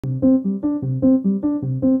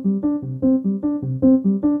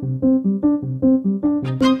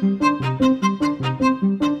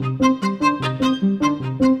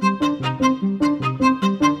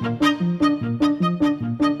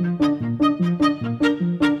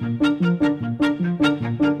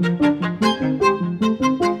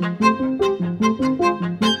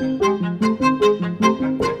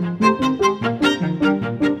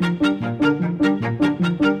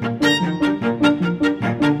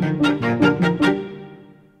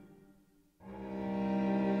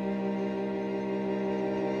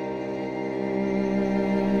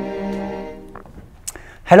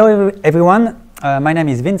Everyone, my name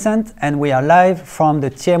is Vincent and we are live from the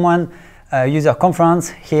TM1 user conference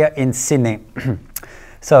here in Sydney.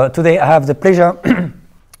 So today I have the pleasure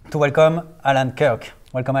to welcome Alan Kirk.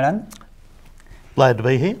 Welcome, Alan. Glad to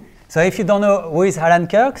be here. So if you don't know who is Alan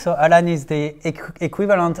Kirk, so Alan is the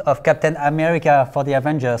equivalent of Captain America for the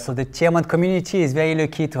Avengers. So the TM1 community is very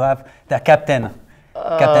lucky to have their captain,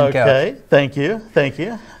 Captain Kirk. Okay, thank you, thank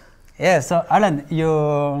you. Yeah, so Alan,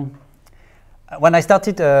 when I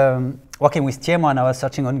started working with TM1, I was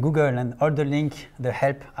searching on Google and all the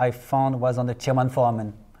help I found was on the TM1 Forum,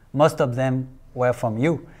 and most of them were from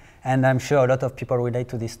you. And I'm sure a lot of people relate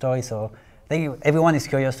to this story, so I think everyone is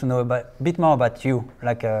curious to know a bit more about you,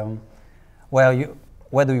 like where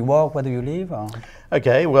do you work, where do you live? Or?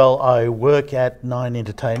 Okay, well, I work at 9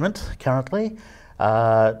 Entertainment currently.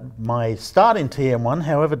 My start in TM1,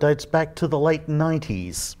 however, dates back to the late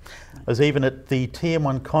 90s. I was even at the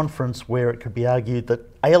TM1 Conference where it could be argued that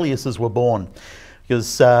aliases were born. Because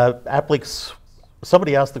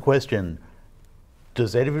somebody asked the question,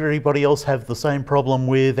 does everybody else have the same problem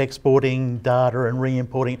with exporting data and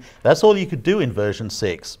re-importing? That's all you could do in version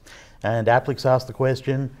 6. And Applix asked the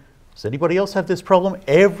question, does anybody else have this problem?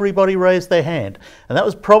 Everybody raised their hand. And that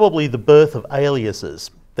was probably the birth of aliases.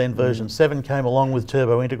 Then version 7 came along with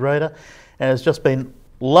Turbo Integrator, and it's just been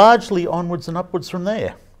largely onwards and upwards from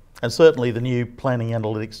there. And certainly the new Planning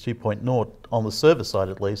Analytics 2.0, on the server side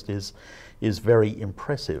at least, is very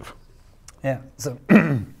impressive. Yeah. So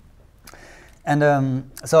and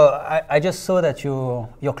so I just saw that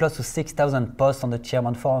you're close to 6,000 posts on the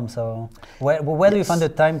TM1 Forum. So where do you find the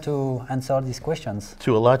time to answer all these questions?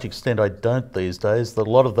 To a large extent, I don't these days. A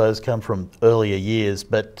lot of those come from earlier years,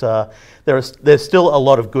 but there's still a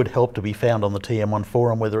lot of good help to be found on the TM1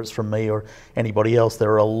 Forum, whether it's from me or anybody else.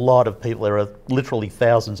 There are a lot of people. There are literally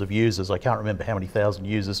thousands of users. I can't remember how many thousand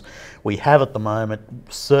users we have at the moment.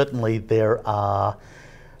 Certainly there are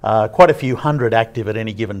quite a few hundred active at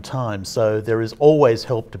any given time, so there is always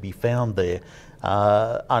help to be found there.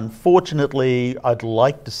 Unfortunately, I'd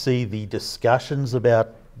like to see the discussions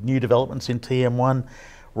about new developments in TM1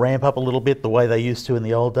 ramp up a little bit the way they used to in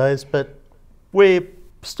the old days, but we're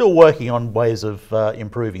still working on ways of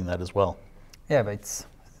improving that as well. Yeah, but it's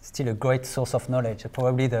still a great source of knowledge,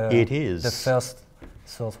 probably the first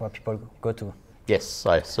source where people go to. Yes,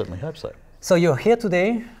 I certainly hope so. So you're here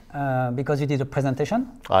today because you did a presentation.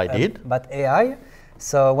 I did. About AI.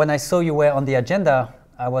 So when I saw you were on the agenda,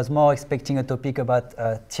 I was more expecting a topic about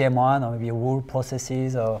TM1 or maybe rule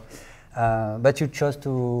processes, but you chose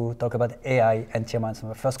to talk about AI and TM1. So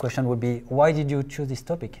my first question would be, why did you choose this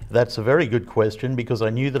topic? That's a very good question, because I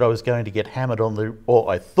knew that I was going to get hammered on or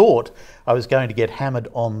I thought I was going to get hammered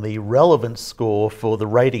on the relevance score for the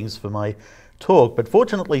ratings for my talk. But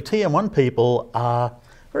fortunately, TM1 people are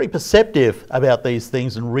very perceptive about these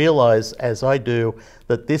things and realise, as I do,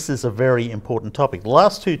 that this is a very important topic. The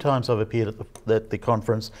last 2 times I've appeared at the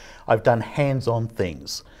conference, I've done hands-on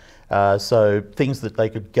things. So things that they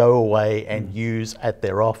could go away and use at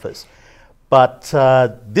their office. But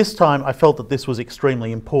this time I felt that this was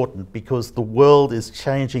extremely important because the world is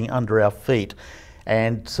changing under our feet.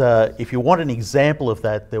 And if you want an example of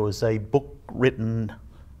that, there was a book written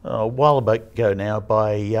a while ago now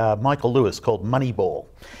by Michael Lewis called Moneyball,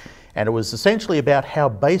 and it was essentially about how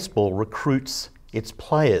baseball recruits its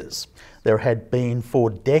players. There had been for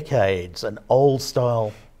decades an old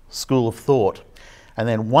style school of thought, and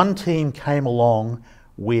then one team came along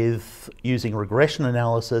with using regression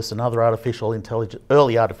analysis and other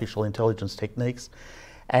early artificial intelligence techniques,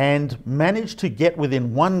 and managed to get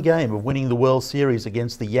within 1 game of winning the World Series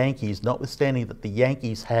against the Yankees, notwithstanding that the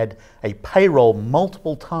Yankees had a payroll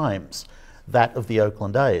multiple times that of the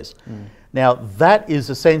Oakland A's. Now, that is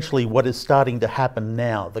essentially what is starting to happen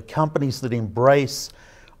now. The companies that embrace,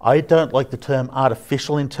 I don't like the term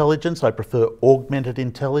artificial intelligence, I prefer augmented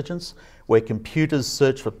intelligence, where computers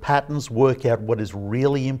search for patterns, work out what is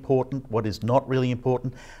really important, what is not really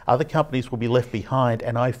important. Other companies will be left behind,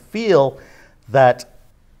 and I feel that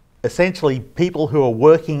essentially people who are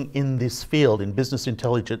working in this field, in the business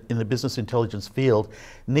intelligence field,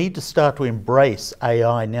 need to start to embrace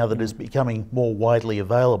AI now that it is becoming more widely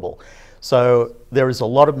available. So there is a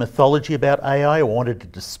lot of mythology about AI. I wanted to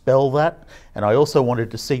dispel that, and I also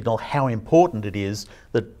wanted to signal how important it is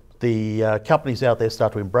that the companies out there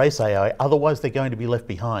start to embrace AI, otherwise they're going to be left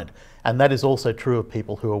behind. And that is also true of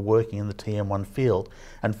people who are working in the TM1 field.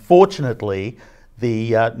 And fortunately,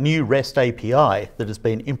 the new REST API that has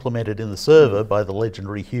been implemented in the server by the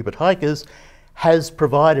legendary Hubert Heikes has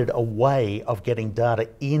provided a way of getting data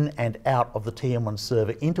in and out of the TM1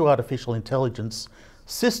 server into artificial intelligence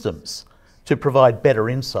systems to provide better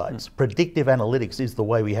insights. Predictive analytics is the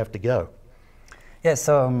way we have to go. Yeah,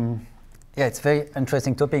 so yeah, it's a very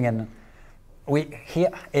interesting topic, and we hear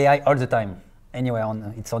AI all the time. Anywhere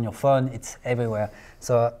it's on your phone, it's everywhere.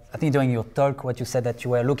 So I think during your talk, what you said that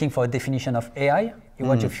you were looking for a definition of AI. You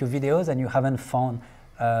watch a few videos and you haven't found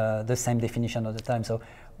the same definition all the time. So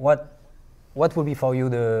what would be for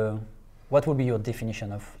you what would be your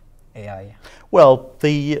definition of AI? Well,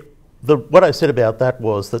 what I said about that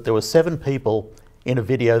was that there were 7 people in a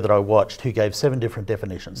video that I watched who gave 7 different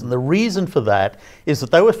definitions. And the reason for that is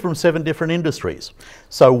that they were from 7 different industries.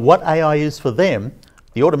 So what AI is for them: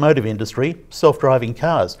 the automotive industry, self-driving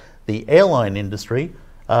cars; the airline industry,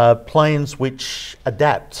 planes which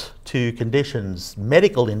adapt to conditions;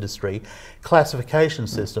 medical industry, classification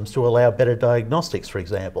systems to allow better diagnostics, for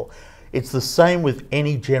example. It's the same with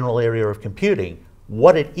any general area of computing.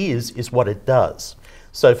 What it is what it does.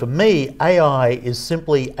 So for me, AI is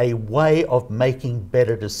simply a way of making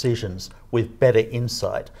better decisions with better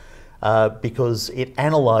insight, because it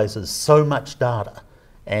analyzes so much data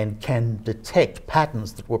and can detect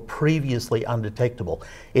patterns that were previously undetectable.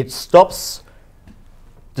 It stops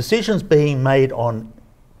decisions being made on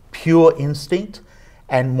pure instinct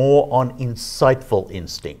and more on insightful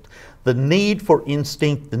instinct. The need for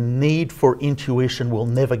instinct, the need for intuition will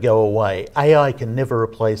never go away. AI can never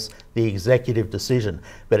replace the executive decision,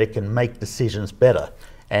 but it can make decisions better.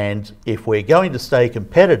 And if we're going to stay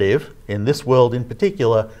competitive, in this world in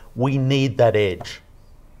particular, we need that edge.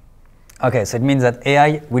 Okay, so it means that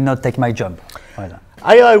AI will not take my job either.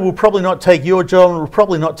 AI will probably not take your job, and will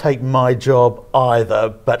probably not take my job either,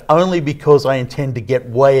 but only because I intend to get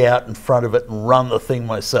way out in front of it and run the thing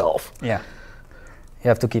myself. Yeah, you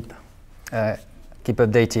have to keep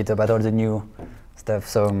updated about all the new stuff.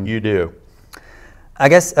 So you do. I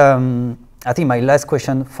guess I think my last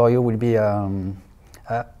question for you will be,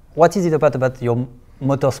 what is it about your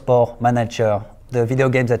motorsport manager, the video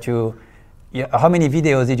games that how many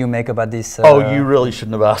videos did you make about this? Oh, you really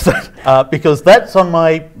shouldn't have asked that, because that's on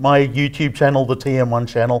my YouTube channel, the TM1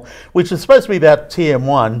 Channel, which is supposed to be about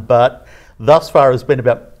TM1, but thus far has been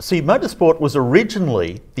about... See, motorsport was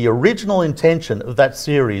originally, the original intention of that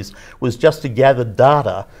series was just to gather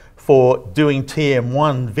data for doing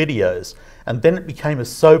TM1 videos, and then it became a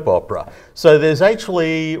soap opera. So there's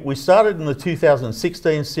actually, we started in the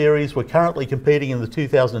 2016 series, we're currently competing in the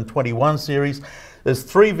 2021 series. There's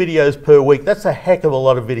 3 videos per week. That's a heck of a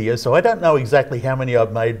lot of videos, so I don't know exactly how many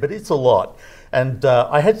I've made, but it's a lot. And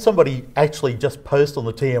I had somebody actually just post on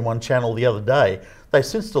the TM1 channel the other day. They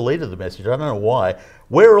since deleted the message, I don't know why.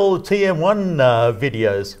 Where are all the TM1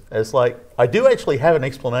 videos? It's like, I do actually have an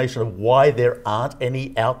explanation of why there aren't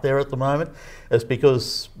any out there at the moment. It's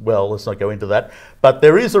because, well, let's not go into that, but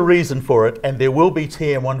there is a reason for it, and there will be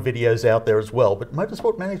TM1 videos out there as well. But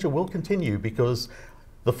Motorsport Manager will continue because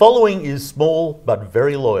the following is small but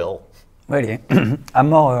very loyal. Really? I'm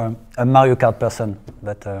more a Mario Kart person,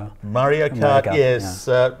 but... Mario Kart, yes.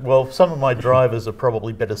 Yeah. Well, some of my drivers are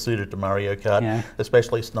probably better suited to Mario Kart, yeah,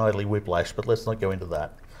 especially Snidely Whiplash, but let's not go into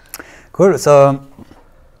that. Cool. So,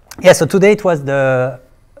 yeah, so today it was the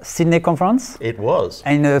Sydney conference. It was.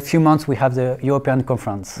 And in a few months we have the European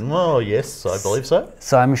conference. Oh, yes, I believe so.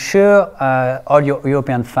 So I'm sure all your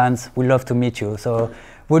European fans would love to meet you. So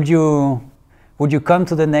would you come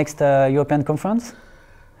to the next European conference?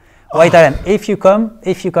 Wait, Alan, if you come,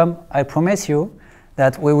 I promise you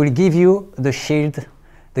that we will give you the shield,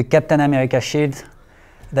 the Captain America shield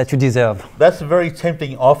that you deserve. That's a very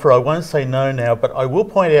tempting offer. I won't say no now, but I will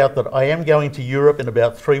point out that I am going to Europe in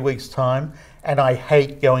about 3 weeks' time, and I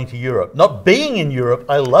hate going to Europe. Not being in Europe,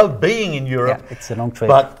 I love being in Europe. Yeah, it's a long trip.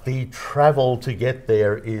 But the travel to get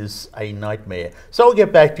there is a nightmare. So I'll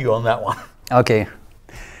get back to you on that one. Okay.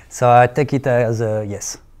 So I take it as a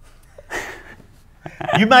yes.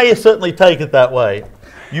 You may certainly take it that way.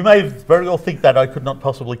 You may very well think that. I could not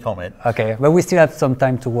possibly comment. Okay, but we still have some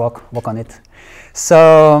time to work on it.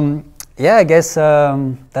 So yeah, I guess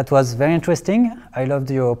that was very interesting. I loved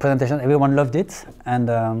your presentation. Everyone loved it, and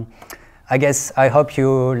I guess I hope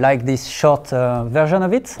you like this short version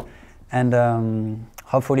of it, and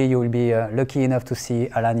hopefully you will be lucky enough to see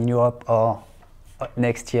Alan in Europe or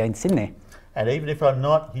next year in Sydney. And even if I'm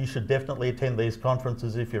not, you should definitely attend these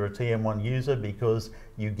conferences if you're a TM1 user, because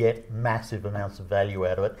you get massive amounts of value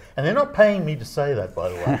out of it. And they're not paying me to say that, by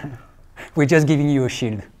the way. We're just giving you a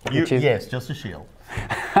shield. Yes, just a shield.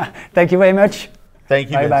 Thank you very much.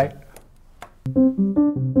 Thank you. Bye-bye.